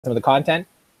some of the content,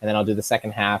 and then I'll do the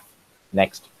second half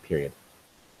next period.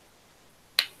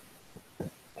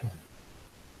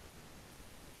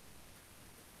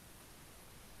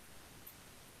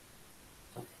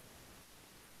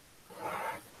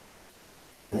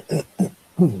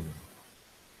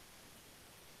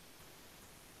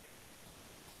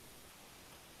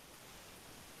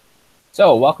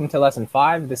 So welcome to lesson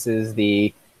 5. This is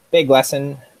the big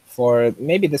lesson for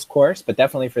maybe this course, but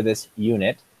definitely for this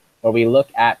unit, where we look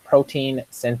at protein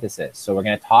synthesis. So we're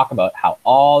going to talk about how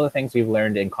all the things we've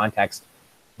learned in context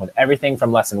with everything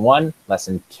from lesson 1,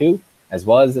 lesson 2, as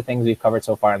well as the things we've covered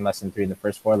so far in lesson 3 in the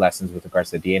first 4 lessons with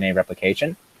regards to DNA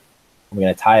replication. We're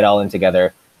going to tie it all in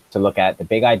together to look at the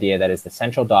big idea that is the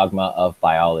central dogma of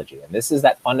biology. And this is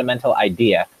that fundamental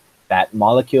idea that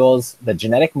molecules, the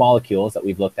genetic molecules that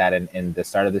we've looked at in the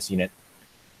start of this unit,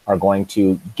 are going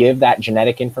to give that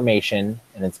genetic information,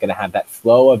 and it's going to have that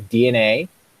flow of DNA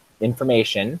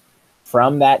information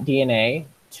from that DNA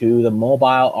to the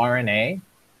mobile RNA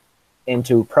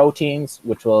into proteins,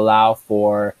 which will allow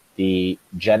for the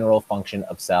general function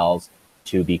of cells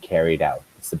to be carried out.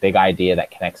 It's the big idea that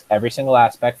connects every single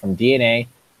aspect from DNA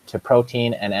to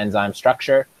protein and enzyme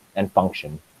structure and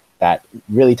function that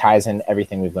really ties in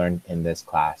everything we've learned in this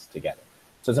class together.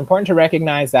 So it's important to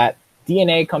recognize that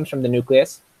DNA comes from the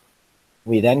nucleus.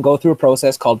 We then go through a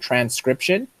process called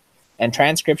transcription, and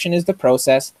transcription is the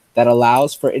process that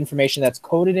allows for information that's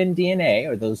coded in DNA,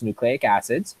 or those nucleic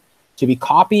acids, to be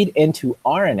copied into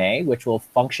RNA, which will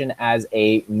function as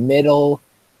a middle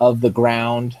of the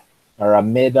ground, or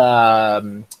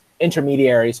a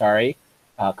intermediary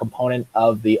component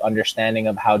of the understanding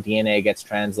of how DNA gets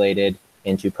translated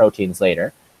into proteins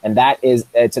later. And that is,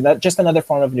 just another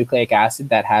form of nucleic acid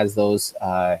that has those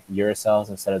uracils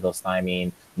instead of those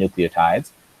thymine nucleotides.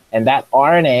 And that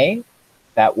RNA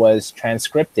that was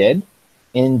transcripted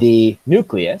in the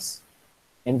nucleus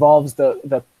involves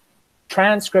the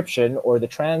transcription, or I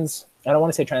don't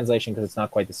want to say translation because it's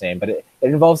not quite the same, but it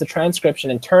involves the transcription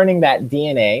and turning that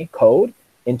DNA code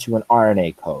into an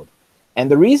RNA code. And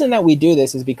the reason that we do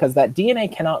this is because that DNA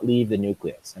cannot leave the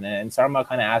nucleus. And Sarma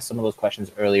kind of asked some of those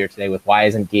questions earlier today with why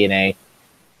isn't DNA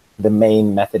the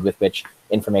main method with which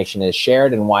information is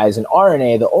shared, and why is an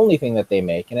RNA the only thing that they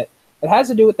make? And it has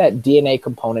to do with that DNA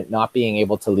component not being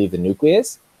able to leave the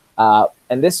nucleus.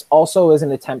 And this also is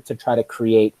an attempt to try to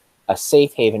create a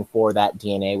safe haven for that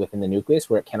DNA within the nucleus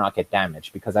where it cannot get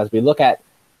damaged. Because as we look at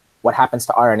what happens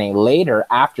to RNA later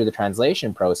after the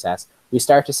translation process, we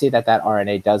start to see that that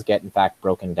RNA does get, in fact,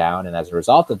 broken down. And as a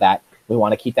result of that, we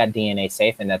want to keep that DNA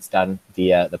safe, and that's done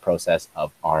via the process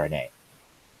of RNA.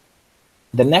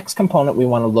 The next component we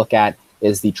want to look at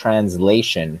is the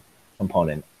translation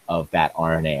component of that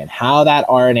RNA, and how that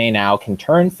RNA now can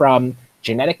turn from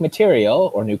genetic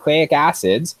material or nucleic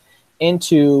acids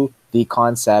into the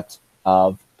concept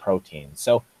of proteins.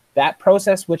 So that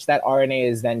process which that RNA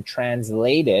is then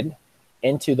translated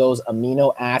into those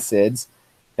amino acids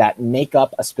that make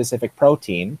up a specific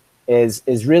protein is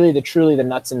really truly the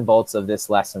nuts and bolts of this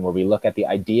lesson, where we look at the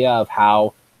idea of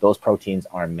how those proteins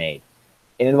are made.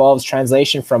 It involves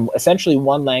translation from essentially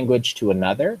one language to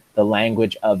another, the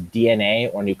language of DNA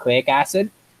or nucleic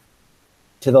acid,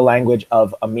 to the language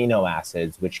of amino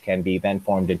acids, which can be then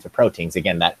formed into proteins.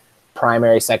 Again, that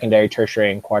primary, secondary,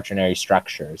 tertiary, and quaternary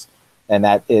structures. And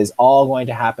that is all going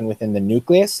to happen within the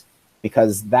nucleus,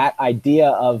 because that idea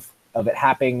of it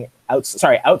happening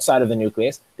outside of the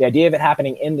nucleus, the idea of it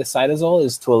happening in the cytosol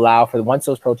is to allow for, once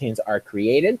those proteins are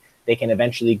created, they can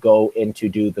eventually go in to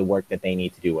do the work that they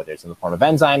need to do, whether it's in the form of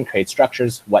enzyme, create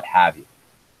structures, what have you.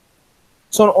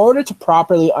 So in order to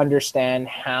properly understand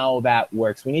how that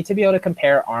works, we need to be able to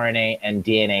compare RNA and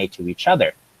DNA to each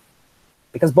other,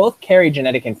 because both carry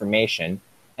genetic information,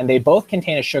 and they both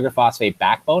contain a sugar phosphate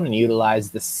backbone and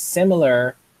utilize the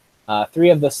similar 3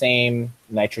 of the same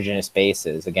nitrogenous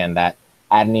bases. Again, that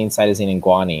adenine, cytosine, and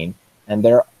guanine, and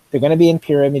they're going to be in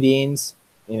pyrimidines,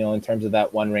 in terms of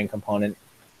that one ring component,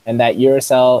 and that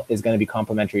uracil is going to be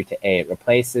complementary to A. It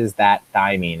replaces that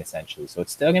thymine essentially, so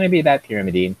it's still going to be that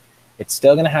pyrimidine. It's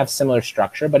still going to have similar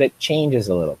structure, but it changes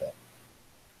a little bit.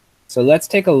 So let's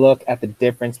take a look at the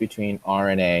difference between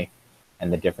RNA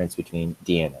and the difference between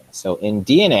DNA. So in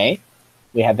DNA,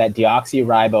 we have that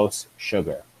deoxyribose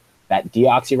sugar. That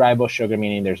deoxyribose sugar,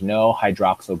 meaning there's no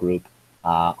hydroxyl group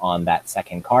on that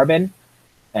second carbon,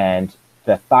 and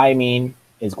the thymine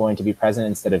is going to be present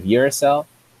instead of uracil.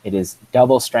 It is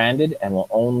double-stranded and will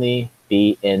only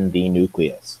be in the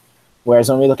nucleus. Whereas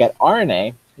when we look at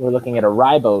RNA, we're looking at a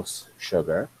ribose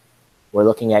sugar. We're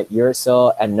looking at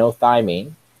uracil and no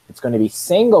thymine. It's going to be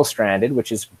single-stranded,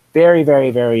 which is very, very,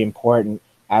 very important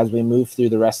as we move through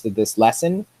the rest of this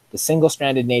lesson, the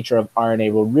single-stranded nature of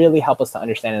RNA will really help us to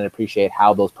understand and appreciate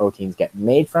how those proteins get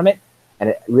made from it. And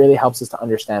it really helps us to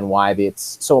understand why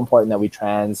it's so important that we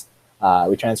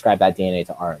transcribe that DNA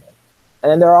to RNA.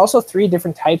 And then there are also 3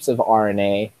 different types of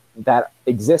RNA that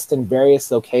exist in various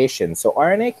locations. So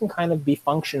RNA can kind of be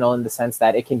functional in the sense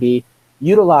that it can be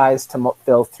utilized to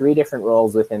fill 3 different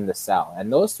roles within the cell.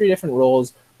 And those 3 different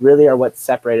roles really are what's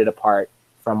separated apart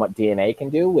from what DNA can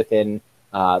do within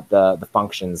the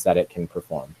functions that it can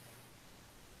perform.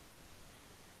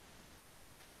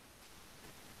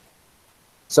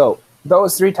 So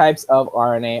those 3 types of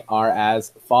RNA are as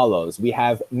follows. We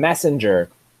have messenger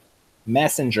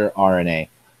RNA,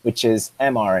 which is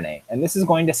mRNA. And this is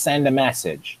going to send a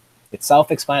message. It's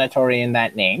self-explanatory in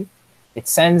that name. It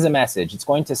sends a message. It's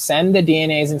going to send the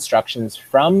DNA's instructions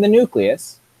from the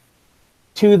nucleus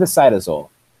to the cytosol.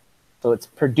 So it's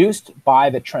produced by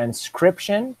the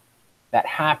transcription that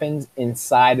happens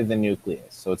inside of the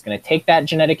nucleus. So it's going to take that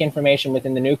genetic information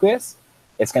within the nucleus.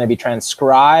 It's going to be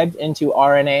transcribed into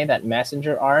RNA, that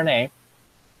messenger RNA,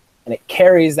 and it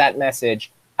carries that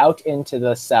message out into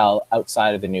the cell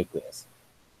outside of the nucleus.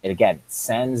 It again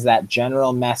sends that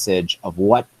general message of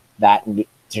what that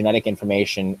genetic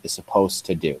information is supposed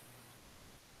to do.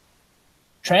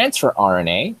 Transfer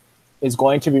RNA is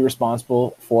going to be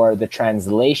responsible for the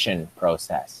translation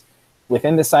process.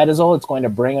 Within the cytosol, it's going to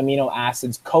bring amino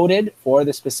acids coded for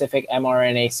the specific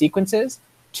mRNA sequences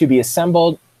to be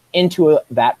assembled into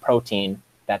that protein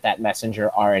that messenger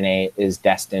RNA is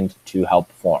destined to help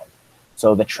form.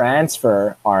 So the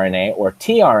transfer RNA, or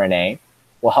tRNA,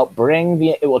 will help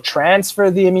it will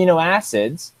transfer the amino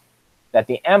acids that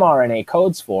the mRNA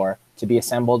codes for to be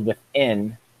assembled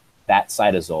within that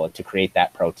cytosol to create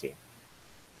that protein.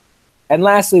 And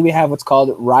lastly, we have what's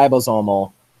called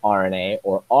ribosomal RNA,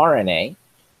 or RNA.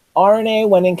 RNA,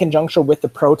 when in conjunction with the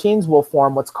proteins, will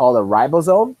form what's called a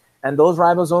ribosome. And those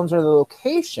ribosomes are the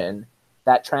location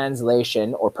that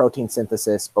translation or protein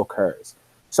synthesis occurs.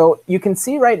 So you can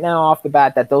see right now off the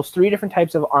bat that those 3 different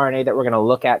types of RNA that we're going to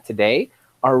look at today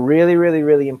are really, really,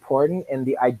 really important in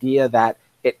the idea that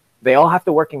they all have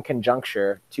to work in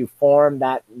conjuncture to form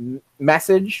that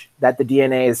message that the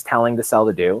DNA is telling the cell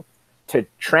to do, to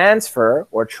transfer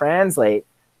or translate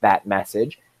that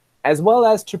message, as well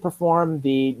as to perform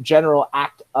the general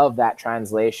act of that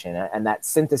translation and that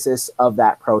synthesis of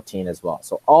that protein as well.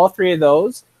 So all 3 of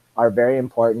those are very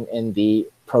important in the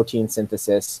protein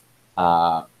synthesis,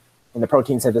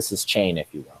 chain,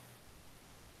 if you will.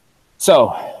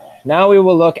 So now we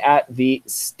will look at the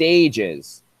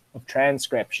stages of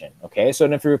transcription. Okay, so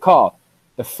if you recall,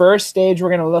 the first stage we're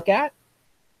going to look at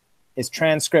is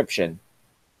transcription.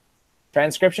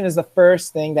 Transcription is the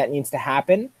first thing that needs to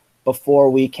happen before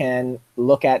we can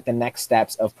look at the next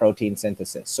steps of protein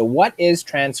synthesis. So what is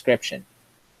transcription?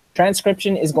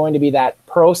 Transcription is going to be that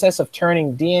process of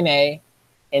turning DNA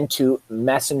into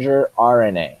messenger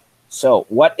RNA. So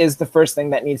what is the first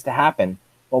thing that needs to happen?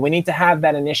 Well, we need to have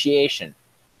that initiation.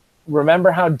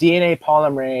 Remember how DNA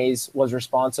polymerase was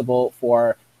responsible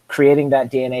for creating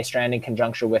that DNA strand in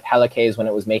conjunction with helicase when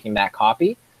it was making that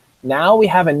copy? Now we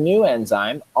have a new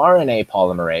enzyme, RNA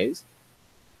polymerase,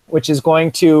 which is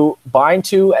going to bind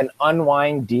to and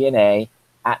unwind DNA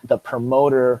at the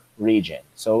promoter region.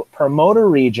 So promoter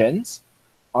regions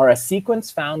are a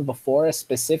sequence found before a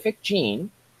specific gene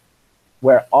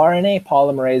where RNA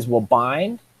polymerase will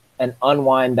bind and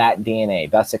unwind that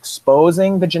DNA, thus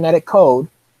exposing the genetic code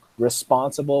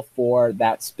responsible for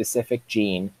that specific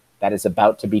gene that is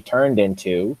about to be turned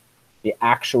into the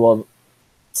actual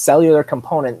cellular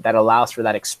component that allows for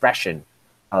that expression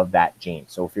of that gene.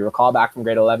 So if you recall back from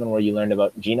grade 11 where you learned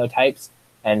about genotypes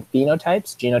and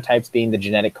phenotypes, genotypes being the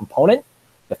genetic component,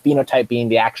 the phenotype being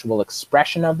the actual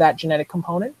expression of that genetic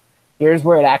component, here's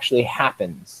where it actually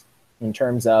happens in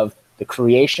terms of the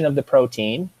creation of the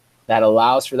protein that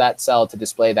allows for that cell to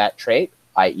display that trait,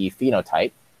 i.e.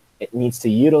 phenotype. It needs to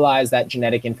utilize that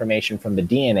genetic information from the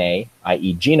DNA,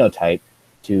 i.e. genotype,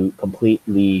 to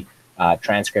completely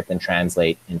transcript and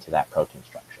translate into that protein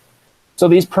structure. So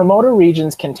these promoter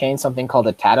regions contain something called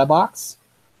a Tata box.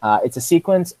 It's a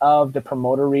sequence of the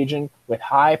promoter region with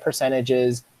high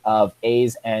percentages of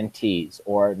A's and T's,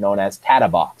 or known as Tata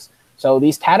box. So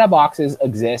these Tata boxes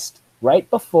exist right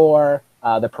before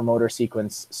the promoter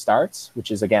sequence starts, which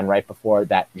is, again, right before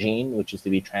that gene, which is to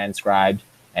be transcribed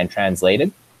and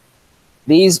translated.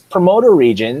 These promoter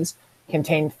regions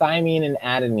contain thymine and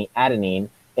adenine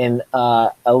in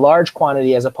a large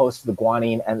quantity as opposed to the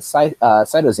guanine and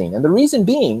cytosine. And the reason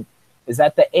being is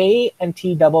that the A and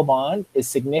T double bond is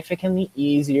significantly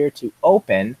easier to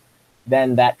open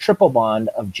than that triple bond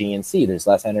of G and C. There's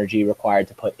less energy required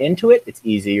to put into it. It's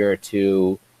easier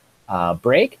to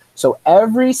break. So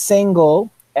every single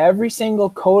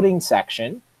coding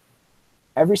section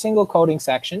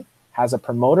has a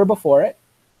promoter before it,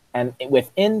 and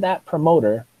within that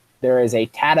promoter, there is a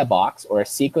TATA box, or a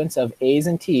sequence of A's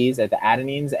and T's at the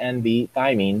adenines and the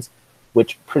thymines,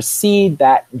 which precede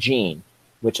that gene,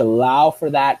 which allow for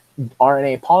that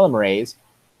RNA polymerase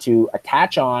to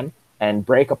attach on and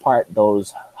break apart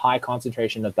those high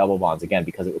concentration of double bonds, again,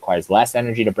 because it requires less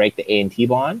energy to break the A and T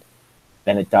bond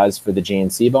than it does for the G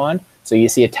and C bond. So you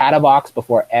see a TATA box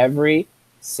before every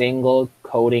single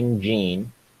coding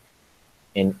gene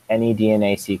in any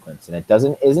DNA sequence. And it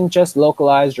isn't just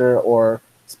localized or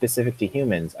specific to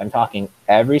humans. I'm talking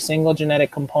every single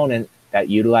genetic component that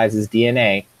utilizes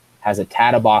DNA has a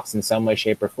TATA box in some way,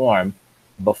 shape, or form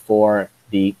before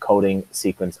the coding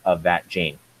sequence of that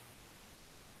gene.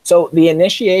 So the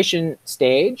initiation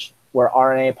stage, where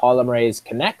RNA polymerase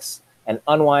connects and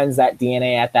unwinds that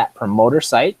DNA at that promoter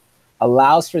site,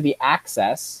 allows for the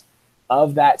access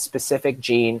of that specific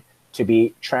gene to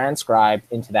be transcribed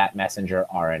into that messenger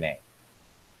RNA.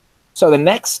 So the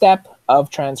next step of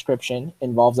transcription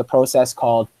involves a process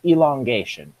called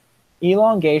elongation.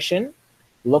 Elongation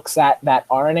looks at that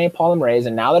RNA polymerase,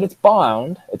 and now that it's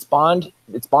bonded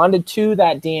to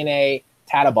that DNA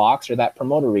TATA box, or that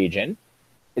promoter region,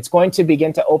 it's going to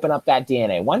begin to open up that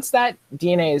DNA. Once that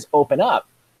DNA is open up,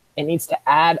 it needs to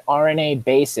add RNA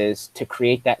bases to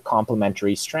create that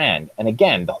complementary strand. And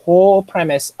again, the whole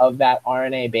premise of that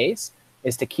RNA base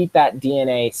is to keep that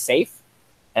DNA safe.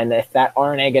 And if that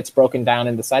RNA gets broken down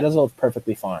in the cytosol, it's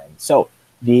perfectly fine. So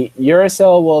the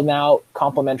uracil will now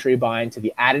complementary bind to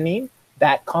the adenine.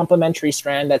 That complementary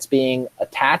strand that's being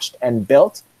attached and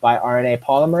built by RNA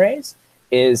polymerase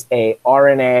is a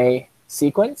RNA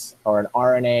sequence, or an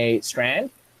RNA strand.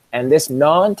 And this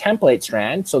non-template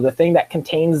strand, so the thing that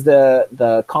contains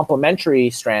the complementary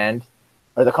strand,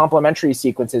 or the complementary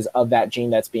sequences of that gene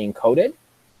that's being coded,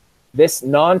 this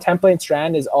non-template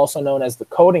strand is also known as the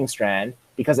coding strand,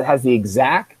 because it has the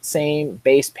exact same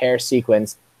base pair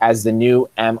sequence as the new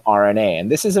mRNA.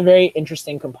 And this is a very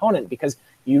interesting component, because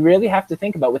you really have to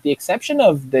think about, with the exception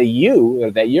of the U,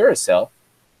 or the uracil,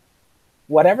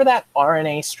 whatever that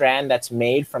RNA strand that's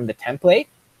made from the template,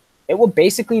 it will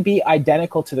basically be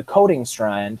identical to the coding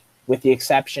strand, with the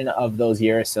exception of those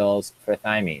uracils for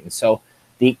thymines. So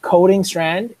the coding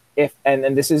strand,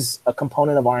 and this is a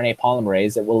component of RNA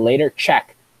polymerase, that will later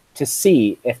check to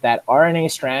see if that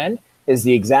RNA strand is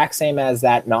the exact same as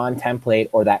that non-template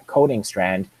or that coding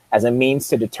strand, as a means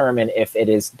to determine if it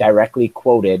is directly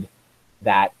quoted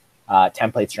that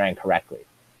template strand correctly.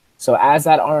 So as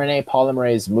that RNA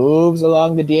polymerase moves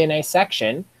along the DNA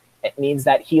section, it needs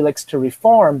that helix to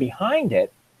reform behind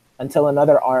it until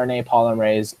another RNA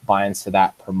polymerase binds to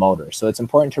that promoter. So it's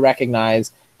important to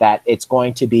recognize that it's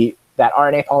going to be, that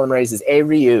RNA polymerase is A,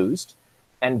 reused,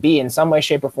 and B, in some way,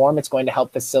 shape, or form, it's going to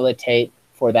help facilitate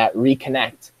for that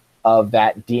reconnect of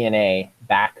that DNA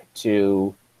back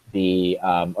to the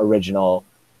original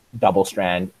double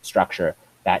strand structure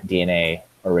that DNA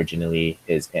originally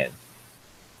is in.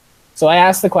 So I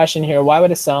asked the question here, why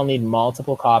would a cell need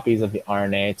multiple copies of the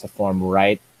RNA to form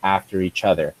right after each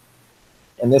other?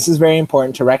 And this is very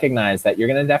important to recognize, that you're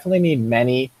going to definitely need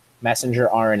many messenger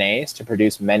RNAs to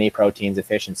produce many proteins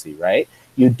efficiently, right?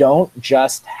 You don't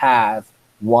just have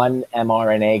one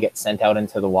mRNA get sent out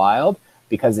into the wild,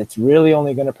 because it's really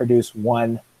only going to produce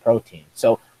one protein.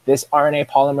 So this RNA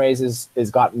polymerase is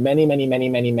got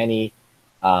many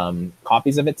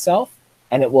copies of itself,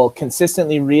 and it will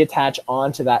consistently reattach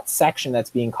onto that section that's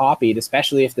being copied,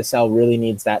 especially if the cell really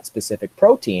needs that specific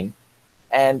protein.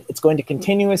 And it's going to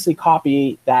continuously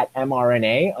copy that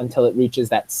mRNA until it reaches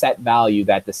that set value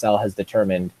that the cell has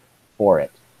determined for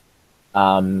it.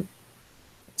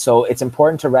 So it's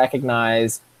important to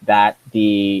recognize that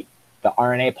the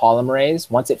RNA polymerase,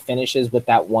 once it finishes with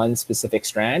that one specific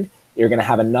strand, you're going to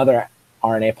have another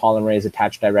RNA polymerase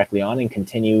attached directly on and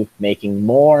continue making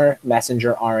more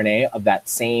messenger RNA of that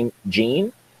same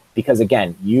gene. Because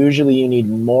again, usually you need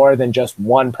more than just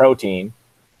one protein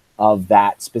of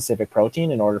that specific protein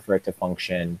in order for it to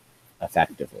function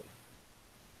effectively.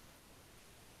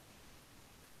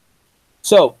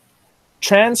 So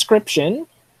transcription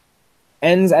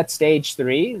ends at stage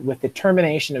 3 with the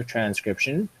termination of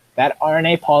transcription. That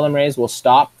RNA polymerase will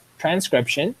stop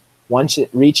transcription once it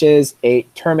reaches a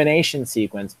termination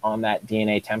sequence on that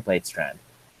DNA template strand.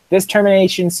 This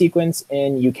termination sequence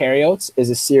in eukaryotes is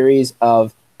a series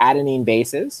of adenine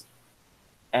bases,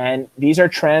 and these are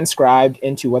transcribed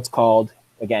into what's called,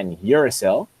 again,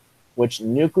 uracil, which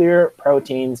nuclear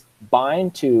proteins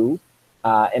bind to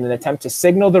in an attempt to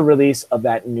signal the release of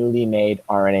that newly made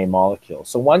RNA molecule.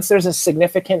 So once there's a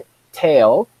significant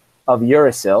tail of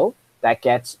uracil that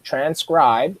gets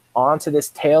transcribed onto this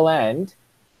tail end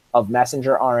of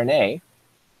messenger RNA,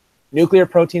 nuclear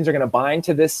proteins are going to bind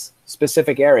to this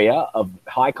specific area of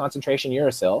high concentration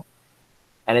uracil,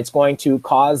 and it's going to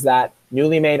cause that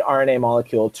newly made RNA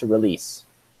molecule to release.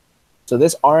 So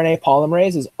this RNA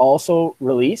polymerase is also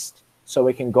released so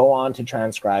it can go on to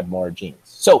transcribe more genes.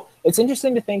 So it's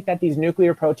interesting to think that these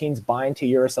nuclear proteins bind to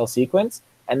uracil sequence,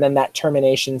 and then that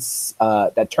termination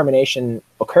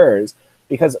occurs,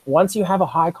 because once you have a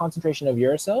high concentration of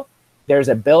uracil, there's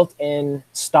a built-in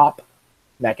stop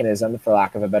mechanism, for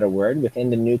lack of a better word, within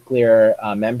the nuclear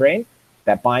membrane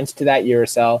that binds to that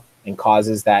uracil and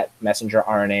causes that messenger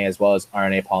RNA as well as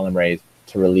RNA polymerase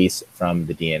to release from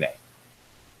the DNA.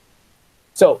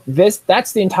 So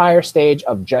that's the entire stage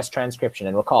of just transcription.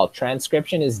 And recall,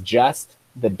 transcription is just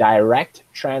the direct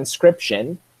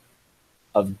transcription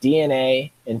of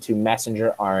DNA into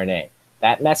messenger RNA.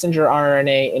 That messenger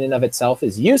RNA in and of itself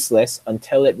is useless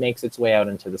until it makes its way out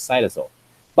into the cytosol.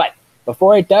 But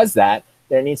before it does that,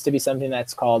 there needs to be something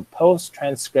that's called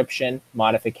post-transcription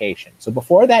modification. So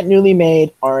before that newly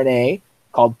made RNA,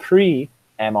 called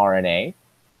pre-mRNA,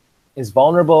 is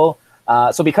vulnerable.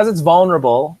 So because it's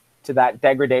vulnerable to that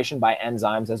degradation by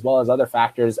enzymes as well as other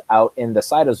factors out in the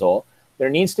cytosol, there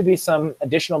needs to be some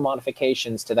additional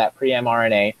modifications to that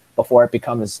pre-mRNA before it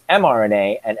becomes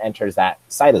mRNA and enters that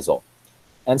cytosol.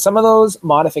 And some of those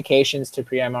modifications to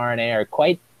pre-mRNA are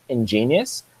quite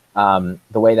ingenious, the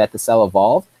way that the cell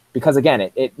evolved, because again,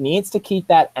 it needs to keep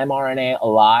that mRNA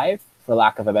alive, for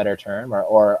lack of a better term,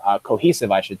 or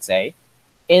cohesive, I should say,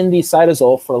 in the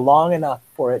cytosol for long enough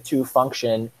for it to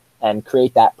function and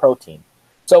create that protein.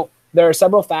 So there are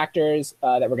several factors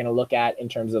that we're going to look at in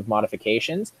terms of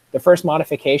modifications. The first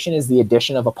modification is the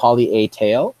addition of a poly-A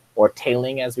tail, or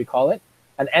tailing as we call it.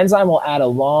 An enzyme will add a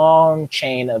long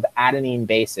chain of adenine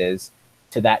bases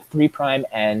to that 3'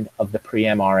 end of the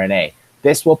pre-mRNA.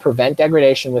 This will prevent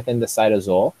degradation within the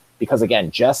cytosol because,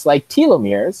 again, just like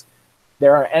telomeres,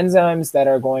 there are enzymes that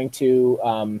are going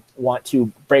to want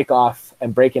to break off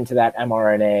and break into that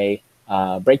mRNA,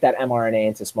 break that mRNA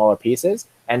into smaller pieces.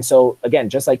 And so, again,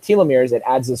 just like telomeres, it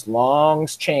adds this long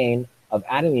chain of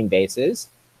adenine bases.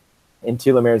 In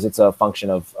telomeres, it's a function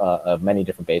of many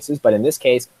different bases. But in this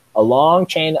case, a long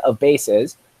chain of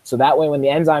bases. So that way, when the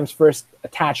enzymes first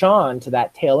attach on to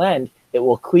that tail end, it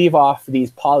will cleave off these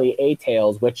poly-A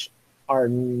tails, which are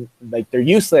like they're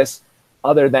useless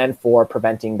other than for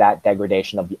preventing that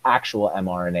degradation of the actual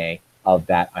mRNA of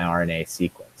that RNA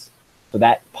sequence. So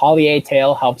that poly-A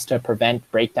tail helps to prevent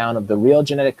breakdown of the real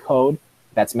genetic code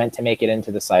that's meant to make it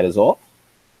into the cytosol.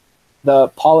 The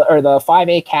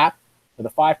 5A cap, or the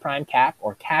 5' cap,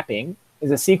 or capping,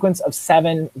 is a sequence of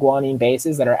 7 guanine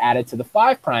bases that are added to the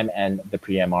 5' end of the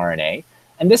pre-mRNA.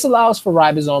 And this allows for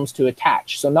ribosomes to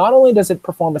attach. So not only does it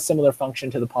perform a similar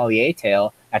function to the poly-A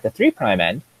tail at the 3'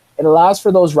 end, it allows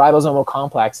for those ribosomal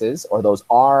complexes, or those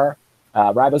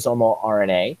ribosomal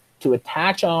RNA, to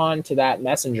attach on to that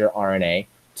messenger RNA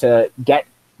to get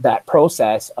that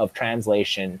process of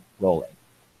translation rolling.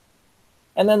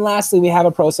 And then lastly, we have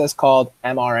a process called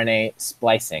mRNA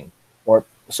splicing.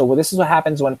 So this is what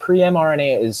happens when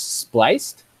pre-mRNA is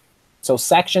spliced. So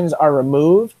sections are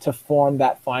removed to form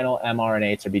that final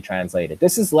mRNA to be translated.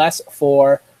 This is less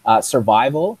for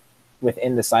survival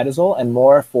within the cytosol and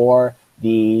more for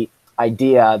the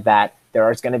idea that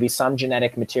there is going to be some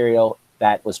genetic material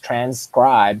that was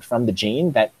transcribed from the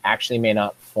gene that actually may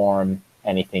not form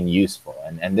anything useful.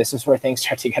 And this is where things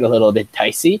start to get a little bit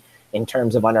dicey in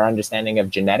terms of our understanding of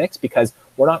genetics, because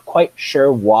we're not quite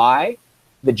sure why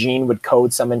the gene would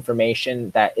code some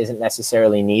information that isn't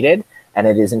necessarily needed, and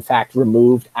it is in fact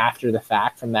removed after the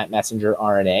fact from that messenger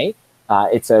RNA.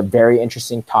 It's a very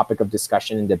interesting topic of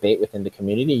discussion and debate within the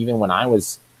community. Even when I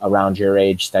was around your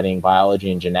age studying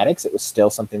biology and genetics, it was still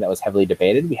something that was heavily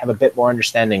debated. We have a bit more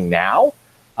understanding now,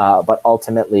 but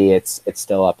ultimately it's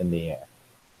still up in the air.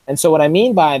 And so what I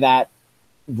mean by that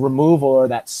removal or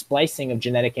that splicing of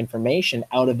genetic information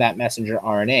out of that messenger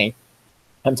RNA,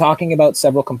 I'm talking about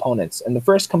several components. And the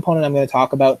first component I'm going to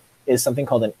talk about is something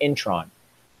called an intron.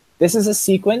 This is a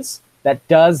sequence that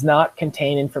does not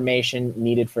contain information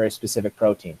needed for a specific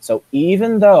protein. So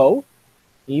even though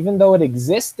it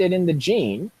existed in the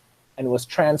gene and was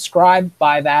transcribed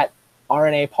by that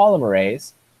RNA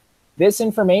polymerase, this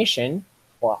information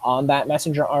on that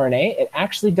messenger RNA, it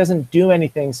actually doesn't do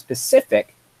anything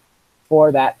specific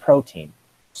for that protein.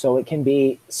 So it can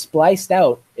be spliced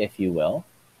out, if you will,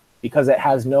 because it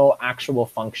has no actual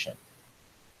function.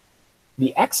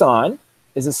 The exon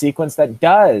is a sequence that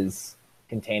does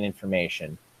contain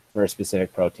information for a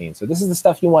specific protein. So this is the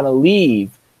stuff you want to leave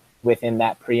within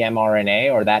that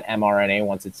pre-mRNA or that mRNA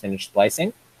once it's finished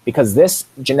splicing, because this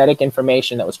genetic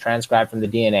information that was transcribed from the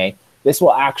DNA, this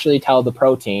will actually tell the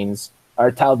proteins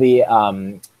or tell the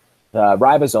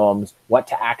ribosomes what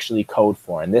to actually code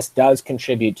for. And this does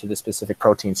contribute to the specific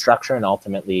protein structure and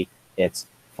ultimately its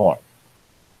form.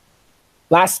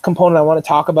 Last component I want to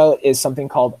talk about is something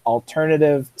called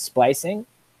alternative splicing.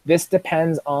 This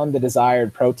depends on the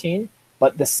desired protein,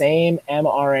 but the same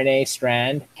mRNA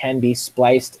strand can be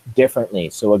spliced differently.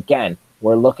 So again,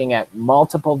 we're looking at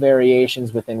multiple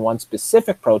variations within one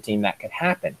specific protein that could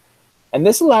happen. And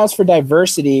this allows for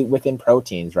diversity within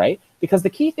proteins, right? Because the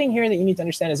key thing here that you need to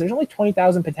understand is there's only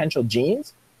 20,000 potential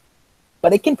genes,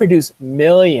 but it can produce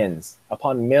millions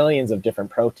upon millions of different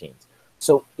proteins.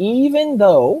 So even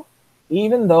though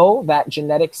that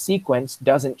genetic sequence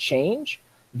doesn't change,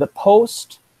 the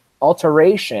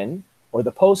post-alteration or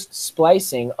the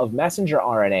post-splicing of messenger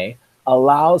RNA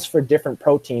allows for different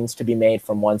proteins to be made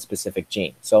from one specific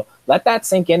gene. So let that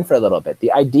sink in for a little bit.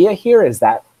 The idea here is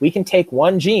that we can take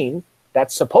one gene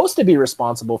that's supposed to be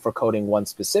responsible for coding one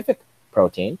specific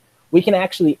protein. We can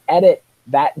actually edit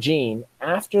that gene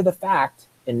after the fact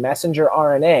in messenger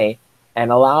RNA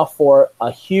and allow for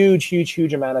a huge, huge,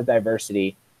 huge amount of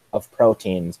diversity of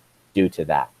proteins due to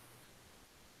that.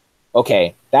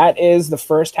 Okay, that is the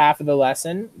first half of the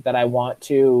lesson that I want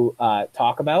to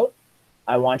talk about.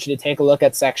 I want you to take a look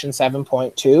at section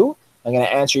 7.2. I'm going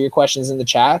to answer your questions in the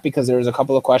chat because there was a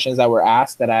couple of questions that were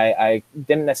asked that I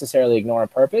didn't necessarily ignore on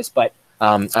purpose, but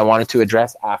I wanted to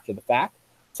address after the fact.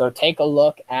 So take a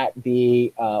look at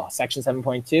the section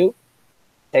 7.2.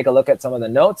 Take a look at some of the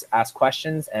notes, ask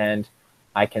questions, and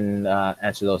I can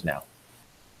answer those now.